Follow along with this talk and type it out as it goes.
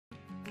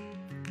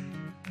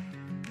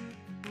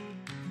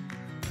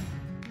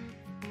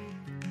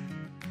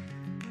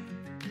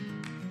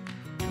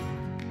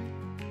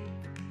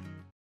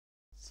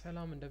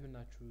ሰላም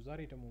እንደምናችሁ ዛሬ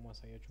ደግሞ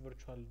ማሳያችሁ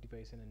ቨርቹዋል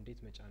ዲቫይስን እንዴት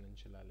መጫን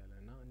እንችላለን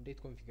እና እንዴት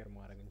ኮንፊገር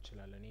ማድረግ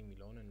እንችላለን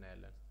የሚለውን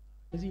እናያለን።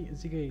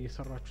 እዚህ ጋር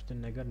የሰራችሁትን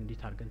ነገር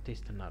እንዴት አድርገን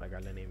ቴስት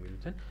እናደርጋለን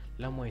የሚሉትን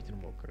ለማየት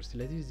እንሞክር።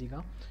 ስለዚህ እዚህ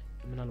ጋር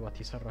ምናልባት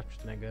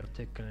የሰራችሁት ነገር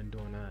ትክክል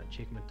እንደሆነ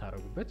ቼክ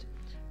የምታደርጉበት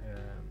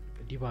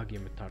ዲባግ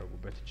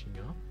የምታደርጉበት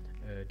እቺኛዋ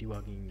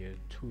ዲባጊንግ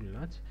ቱል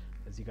ናት።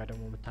 እዚህ ጋር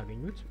ደግሞ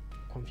የምታገኙት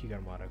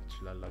ኮንፊገር ማድረግ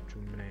ትችላላችሁ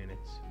ምን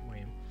አይነት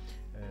ወይም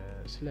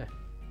ስለ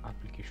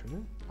አፕሊኬሽኑ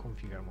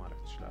ኮንፊገር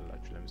ማድረግ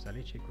ትችላላችሁ። ለምሳሌ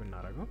ቼክ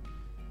ብናደርገው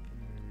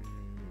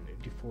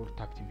ዲፎልት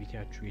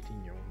አክቲቪቲያችሁ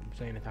የትኛው ብዙ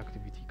አይነት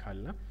አክቲቪቲ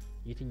ካለ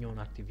የትኛውን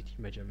አክቲቪቲ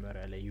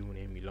መጀመሪያ ላይ ይሁን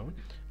የሚለውን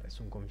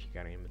እሱን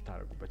ኮንፊገር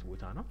የምታደርጉበት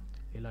ቦታ ነው።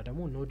 ሌላ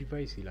ደግሞ ኖ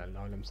ዲቫይስ ይላል።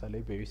 አሁን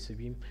ለምሳሌ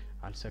በዩኤስቢም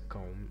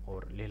አልሰካውም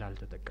ኦር ሌላ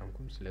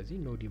አልተጠቀምኩም፣ ስለዚህ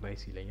ኖ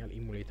ዲቫይስ ይለኛል፣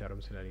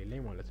 ኢሙሌተርም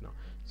ስለሌለኝ ማለት ነው።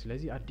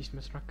 ስለዚህ አዲስ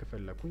መስራት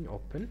ከፈለኩኝ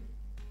ኦፕን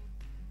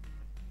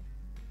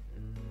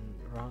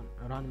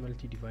ራን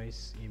መልቲ ዲቫይስ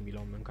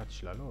የሚለውን መንካት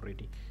ይችላል።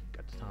 ኦሬዲ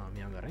ቀጥታ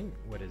የሚያመራኝ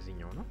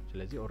ወደዚህኛው ነው።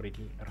 ስለዚህ ኦሬዲ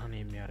ራን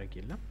የሚያደርግ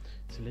የለም።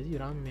 ስለዚህ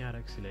ራን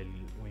የሚያደርግ ስለሌለ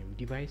ወይም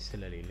ዲቫይስ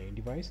ስለሌለኝ፣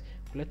 ዲቫይስ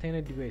ሁለት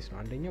አይነት ዲቫይስ ነው።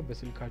 አንደኛው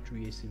በስልካችሁ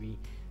ዩኤስቢ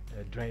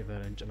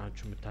ድራይቨር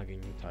እንጭናችሁ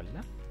የምታገኙት አለ።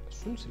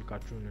 እሱም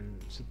ስልካችሁን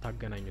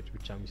ስታገናኙት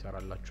ብቻ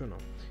የሚሰራላችሁ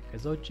ነው።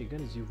 ከዛ ውጪ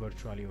ግን እዚሁ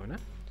ቨርቹዋል የሆነ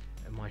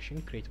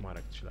ማሽን ክሬት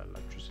ማድረግ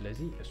ትችላላችሁ።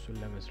 ስለዚህ እሱን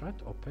ለመስራት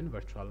ኦፕን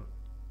ቨርቹዋል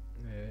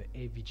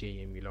ኤቪጄ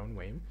የሚለውን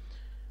ወይም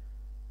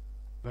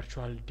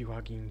ቨርቹዋል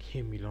ዲባጊንግ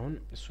የሚለውን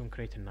እሱን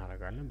ክሬት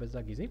እናደርጋለን። በዛ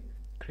ጊዜ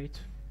ክሬት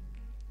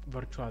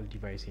ቨርቹዋል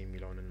ዲቫይስ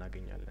የሚለውን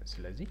እናገኛለን።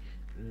 ስለዚህ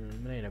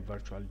ምን አይነት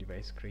ቨርቹዋል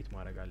ዲቫይስ ክሬት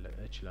ማድረግ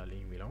እችላለሁ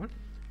የሚለውን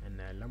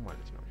እናያለን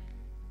ማለት ነው።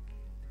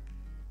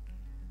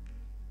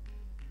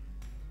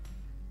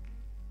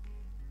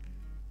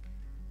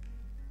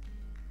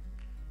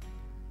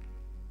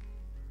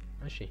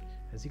 እሺ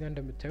እዚህ ጋር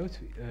እንደምታዩት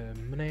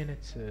ምን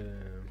አይነት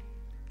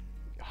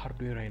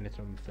ሃርድዌር አይነት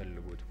ነው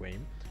የምትፈልጉት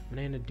ወይም ምን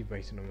አይነት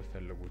ዲቫይስ ነው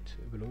የምትፈልጉት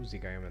ብሎ እዚህ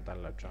ጋር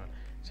ያመጣላችኋል።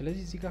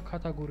 ስለዚህ እዚህ ጋር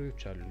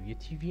ካታጎሪዎች አሉ።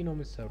 የቲቪ ነው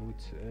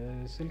የምትሰሩት፣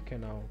 ስልክ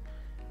ነው፣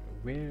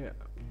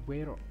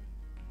 ዌር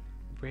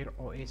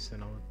ኦኤስ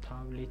ነው፣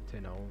 ታብሌት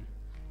ነው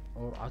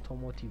ኦር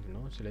አውቶሞቲቭ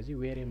ነው። ስለዚህ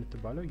ዌር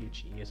የምትባለው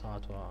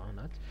የሰዓቷ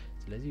ናት።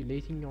 ስለዚህ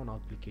ለየትኛውን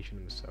አፕሊኬሽን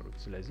የምትሰሩት፣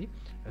 ስለዚህ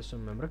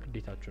እሱን መምረጥ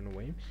ግዴታችሁ ነው።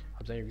 ወይም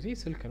አብዛኛው ጊዜ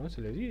ስልክ ነው።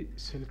 ስለዚህ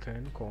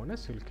ስልክን ከሆነ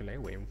ስልክ ላይ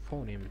ወይም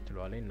ፎን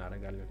የምትለዋ ላይ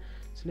እናደርጋለን።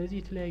 ስለዚህ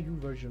የተለያዩ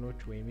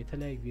ቨርዥኖች ወይም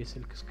የተለያዩ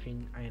የስልክ ስክሪን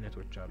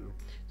አይነቶች አሉ።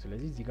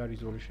 ስለዚህ እዚህ ጋር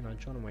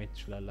ሪዞሉሽናቸውን ማየት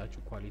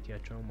ትችላላችሁ፣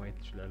 ኳሊቲያቸውን ማየት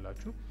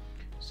ትችላላችሁ።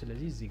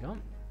 ስለዚህ እዚህ ጋር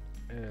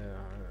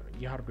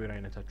የሃርድዌር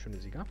አይነታችሁን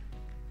እዚህ ጋር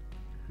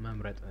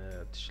መምረጥ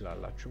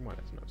ትችላላችሁ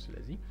ማለት ነው።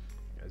 ስለዚህ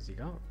እዚህ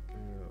ጋር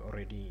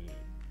ኦሬዲ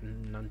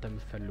እናንተ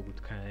የምትፈልጉት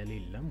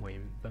ከሌለም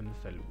ወይም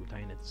በምትፈልጉት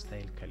አይነት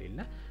ስታይል ከሌለ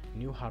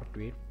ኒው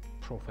ሃርድዌር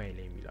ፕሮፋይል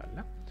የሚል አለ።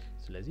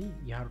 ስለዚህ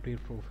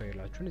የሃርድዌር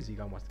ፕሮፋይላችሁን እዚህ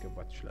ጋር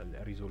ማስገባት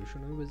ትችላላችሁ።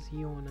 ሪዞሉሽኑ በዚህ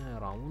የሆነ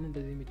ራሙን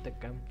እንደዚህ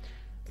የሚጠቀም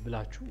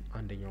ብላችሁ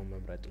አንደኛውን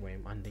መምረጥ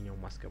ወይም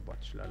አንደኛውን ማስገባት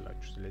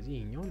ትችላላችሁ። ስለዚህ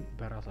ይሄኛውን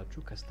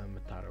በራሳችሁ ከስተም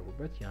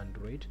የምታደርጉበት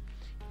የአንድሮይድ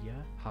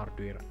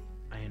የሃርድዌር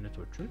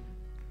አይነቶቹን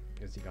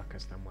እዚህ ጋር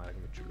ከስተም ማድረግ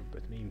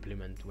የምትችሉበት ነው።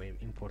 ኢምፕሊመንት ወይም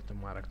ኢምፖርት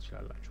ማድረግ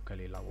ትችላላችሁ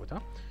ከሌላ ቦታ።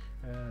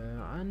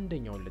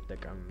 አንደኛውን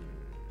ልጠቀም፣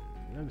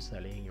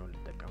 ለምሳሌ ይሄኛውን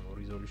ልጠቀመው።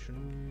 ሪዞሉሽኑ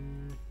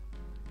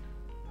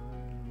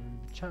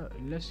ብቻ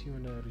ለስ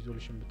የሆነ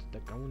ሪዞሉሽን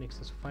ብትጠቀሙ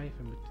ኔክሰስ 5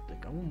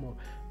 ብትጠቀሙ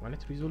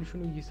ማለት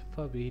ሪዞሉሽኑ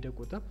እየሰፋ በሄደ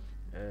ቁጥር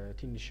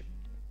ትንሽ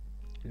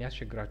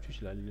ሊያስቸግራችሁ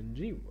ይችላል እንጂ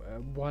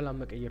በኋላ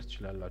መቀየር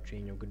ትችላላችሁ።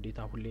 ይሄኛው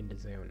ግዴታ ሁሌ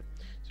እንደዛ አይሆንም።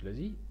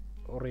 ስለዚህ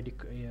ኦሬዲ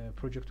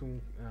የፕሮጀክቱን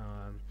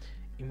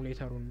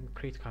ኢሙሌተሩን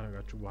ክሬት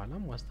ካደረጋችሁ በኋላ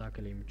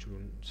ማስተካከል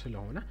የምትችሉን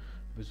ስለሆነ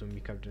ብዙ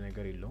የሚከብድ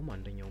ነገር የለውም።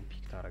 አንደኛውን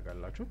ፒክ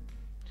ታደርጋላችሁ።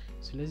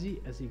 ስለዚህ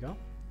እዚህ ጋር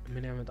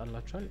ምን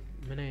ያመጣላችኋል?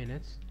 ምን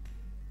አይነት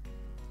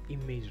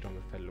ኢሜጅ ነው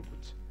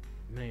የምትፈልጉት?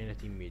 ምን አይነት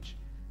ኢሜጅ?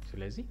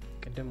 ስለዚህ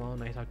ቅድም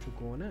አሁን አይታችሁ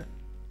ከሆነ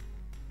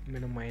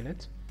ምንም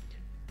አይነት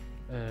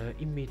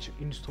ኢሜጅ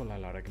ኢንስቶል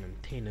አላረግንም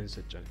ቴንን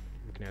ስጭን፣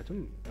 ምክንያቱም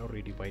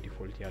ኦሬዲ ባይ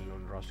ዲፎልት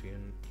ያለውን ራሱ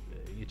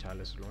የቻለ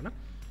ስለሆነ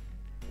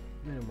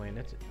ምንም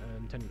አይነት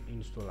እንትን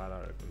ኢንስቶል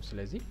አላደረግም።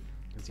 ስለዚህ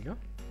እዚህ ጋር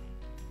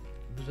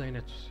ብዙ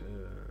አይነት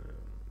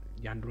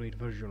የአንድሮይድ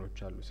ቨርዥኖች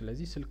አሉ።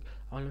 ስለዚህ ስልክ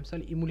አሁን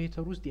ለምሳሌ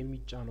ኢሙሌተር ውስጥ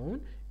የሚጫነውን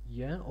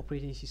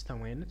የኦፕሬቲንግ ሲስተም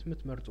አይነት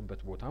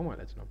የምትመርጡበት ቦታ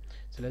ማለት ነው።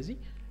 ስለዚህ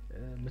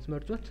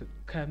የምትመርጡት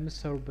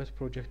ከምትሰሩበት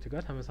ፕሮጀክት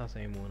ጋር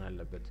ተመሳሳይ መሆን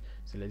አለበት።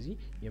 ስለዚህ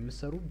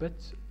የምትሰሩበት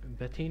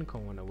በቴን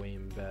ከሆነ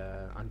ወይም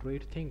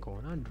በአንድሮይድ ቴን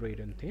ከሆነ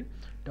አንድሮይድን ቴን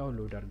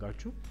ዳውንሎድ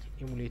አድርጋችሁ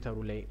ኢሙሌተሩ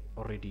ላይ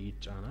ኦሬዲ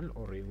ይጫናል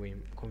ወይም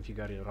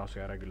ኮንፊገር ራሱ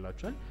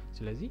ያደርግላችኋል።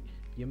 ስለዚህ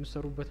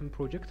የምትሰሩበትን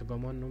ፕሮጀክት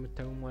በማን ነው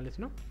የምታዩ ማለት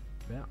ነው?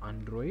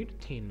 በአንድሮይድ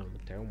ቴን ነው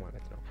የምታዩ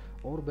ማለት ነው።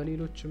 ኦር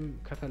በሌሎችም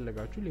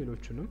ከፈለጋችሁ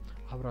ሌሎቹንም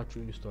አብራችሁ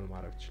ኢንስቶል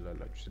ማድረግ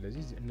ትችላላችሁ።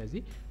 ስለዚህ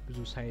እነዚህ ብዙ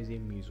ሳይዝ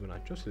የሚይዙ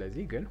ናቸው።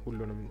 ስለዚህ ግን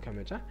ሁሉንም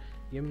ከመጫን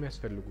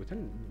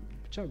የሚያስፈልጉትን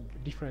ብቻ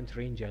ዲፍረንት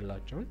ሬንጅ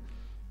ያላቸውን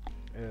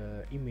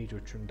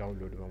ኢሜጆቹን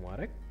ዳውንሎድ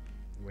በማድረግ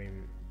ወይም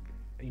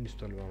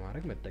ኢንስቶል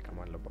በማድረግ መጠቀም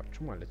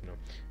አለባችሁ ማለት ነው።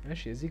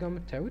 እሺ እዚህ ጋር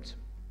የምታዩት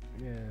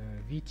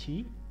ቪቲ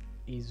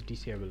is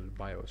disabled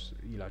BIOS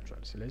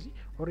ይላችኋል ስለዚህ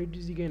ኦሬዲ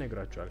እዚህ ጋር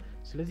ይነግራችኋል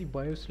ስለዚህ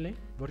BIOS ላይ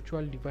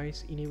virtual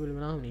device enable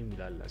ምናምን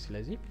የሚላል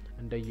ስለዚህ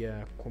እንደ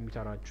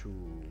የኮምፒውተራችሁ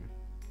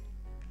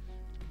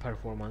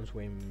ፐርፎርማንስ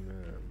ወይም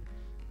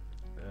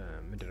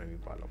ምንድነው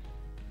የሚባለው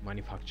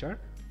ማኒፋክቸር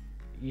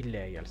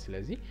ይለያያል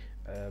ስለዚህ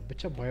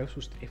ብቻ BIOS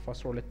ውስጥ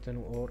F12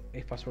 or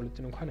F12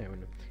 እንኳን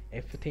አይሆንም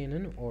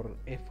F10 or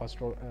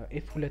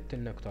F2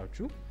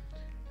 ነክታችሁ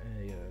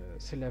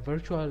ስለ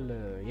ቨርቹዋል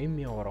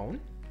የሚያወራውን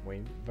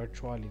ወይም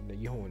ቨርቹዋል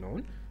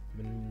የሆነውን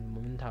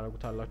ምን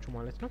ታረጉታላችሁ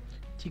ማለት ነው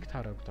ቲክ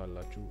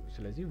ታረጉታላችሁ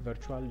ስለዚህ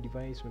ቨርቹዋል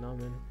ዲቫይስ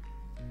ምናምን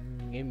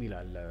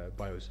የሚላል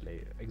BIOS ላይ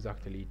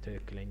ኤግዛክትሊ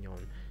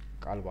ትክክለኛውን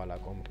ቃል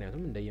ባላቀው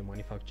ምክንያቱም እንደ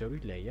የማኒፋክቸሩ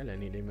ይለያያል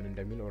እኔ ላይ ምን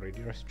እንደሚል ኦሬዲ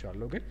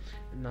ረስቻለሁ ግን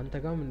እናንተ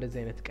ጋርም እንደዚህ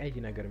አይነት ቀይ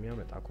ነገር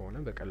የሚያመጣ ከሆነ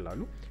በቀላሉ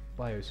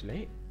BIOS ላይ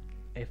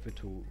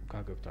F2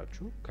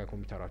 ካገብታችሁ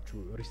ከኮምፒውተራችሁ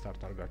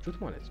ሪስታርት አድርጋችሁት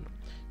ማለት ነው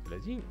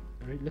ስለዚህ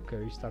ልክ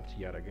ሪስታርት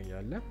እያደረገ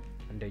ያለ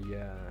እንደ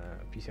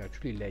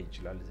የፒሲያችሁ ሊለያይ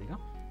ይችላል እዚህ ጋር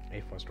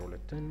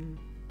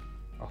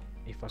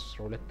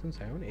F12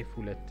 ሳይሆን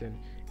F2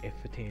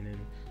 F10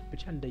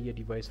 ብቻ እንደ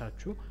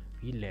የዲቫይሳችሁ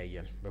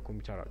ይለያያል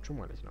በኮምፒውተራችሁ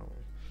ማለት ነው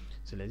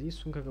ስለዚህ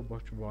እሱን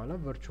ከገባችሁ በኋላ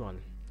ቨርቹዋል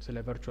ስለ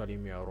ቨርቹዋል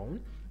የሚያወራውን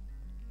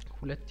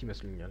ሁለት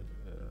ይመስሉኛል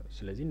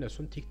ስለዚህ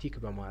እነሱን ቲክ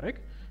በማድረግ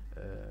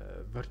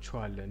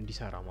ቨርቹዋል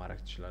እንዲሰራ ማድረግ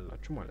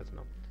ትችላላችሁ ማለት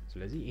ነው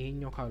ስለዚህ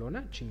ይሄኛው ካልሆነ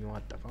ቺኛው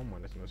አጠፋ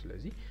ማለት ነው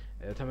ስለዚህ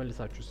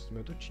ተመልሳችሁ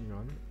ስትመጡ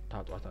ቺኛውን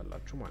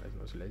ታጧታላችሁ ማለት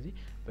ነው ስለዚህ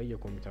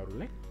በየኮምፒውተሩ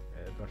ላይ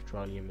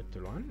ቨርቹዋል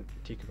የምትለዋን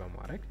ቲክ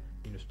በማድረግ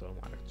ኢንስቶል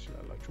ማድረግ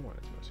ትችላላችሁ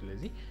ማለት ነው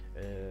ስለዚህ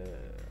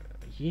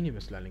ይህን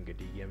ይመስላል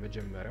እንግዲህ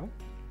የመጀመሪያው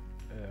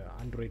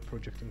አንድሮይድ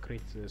ፕሮጀክትን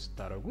ክሬት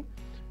ስታረጉ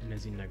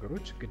እነዚህ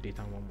ነገሮች ግዴታ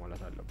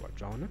ማሟላት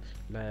አለባችሁ አሁን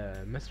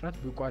ለመስራት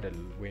ብቁ አይደል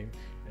ወይም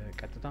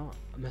ቀጥታ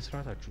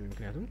መስራታችሁ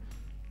ምክንያቱም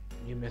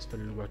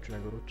የሚያስፈልጓችሁ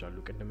ነገሮች አሉ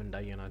ቅድም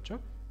እንዳየናቸው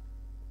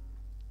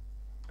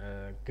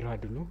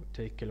ግራዱሉ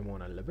ትክክል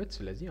መሆን አለበት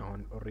ስለዚህ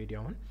አሁን ኦሬዲ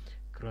አሁን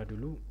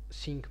ግራዱሉ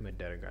ሲንክ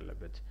መደረግ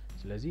አለበት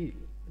ስለዚህ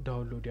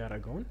ዳውንሎድ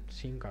ያደረገውን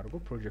ሲንክ አድርጎ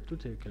ፕሮጀክቱ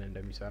ትክክል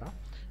እንደሚሰራ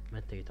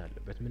መታየት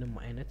አለበት ምንም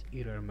አይነት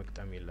ኢረር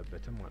መቅጠም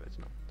የለበትም ማለት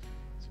ነው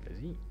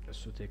ስለዚህ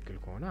እሱ ትክክል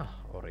ከሆነ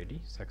ኦሬዲ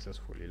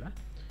ሰክሰስፉል ይላል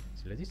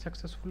ስለዚህ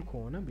ሰክሰስፉል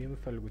ከሆነ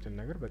የምትፈልጉትን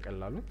ነገር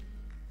በቀላሉ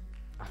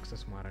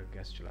አክሰስ ማድረግ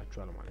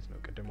ያስችላችኋል ማለት ነው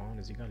ቅድም አሁን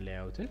እዚህ ጋር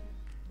ሌአውትን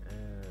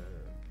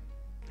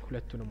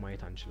ሁለቱንም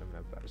ማየት አንችልም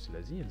ነበር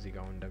ስለዚህ እዚህ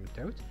ጋር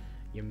እንደምታዩት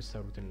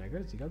የምትሰሩትን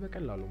ነገር እዚህ ጋር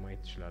በቀላሉ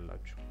ማየት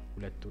ትችላላችሁ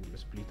ሁለቱን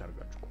ስፕሊት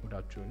አድርጋችሁ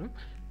ኮዳችሁንም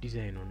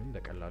ዲዛይኑንም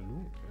በቀላሉ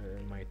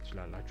ማየት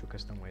ትችላላችሁ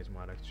ከስተማይዝ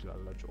ማድረግ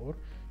ትችላላችሁ ኦር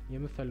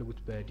የምትፈልጉት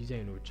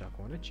በዲዛይኑ ብቻ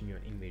ከሆነ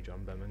ቺኛውን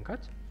ኢሜጅን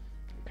በመንካት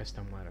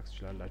ከስተም ማድረግ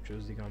ትችላላችሁ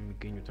እዚህ ጋር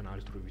የሚገኙትን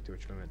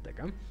አልትሩቢቲዎች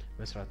በመጠቀም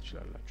መስራት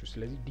ትችላላችሁ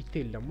ስለዚህ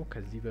ዲቴይል ደግሞ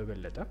ከዚህ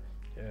በበለጠ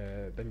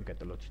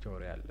በሚቀጥለው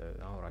ቱቶሪያል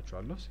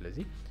አወራችኋለሁ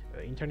ስለዚህ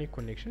ኢንተርኔት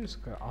ኮኔክሽን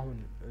እስከ አሁን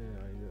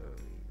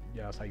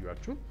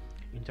ያሳያችሁ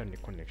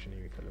ኢንተርኔት ኮኔክሽን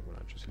የሚፈልጉ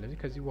ናቸው ስለዚህ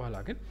ከዚህ በኋላ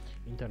ግን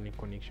ኢንተርኔት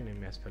ኮኔክሽን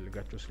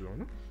የሚያስፈልጋችሁ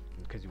ስለሆነ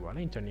ከዚህ በኋላ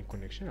ኢንተርኔት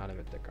ኮኔክሽን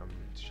አለመጠቀም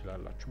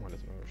ትችላላችሁ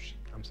ማለት ነው እሺ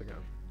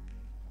አመሰግናለሁ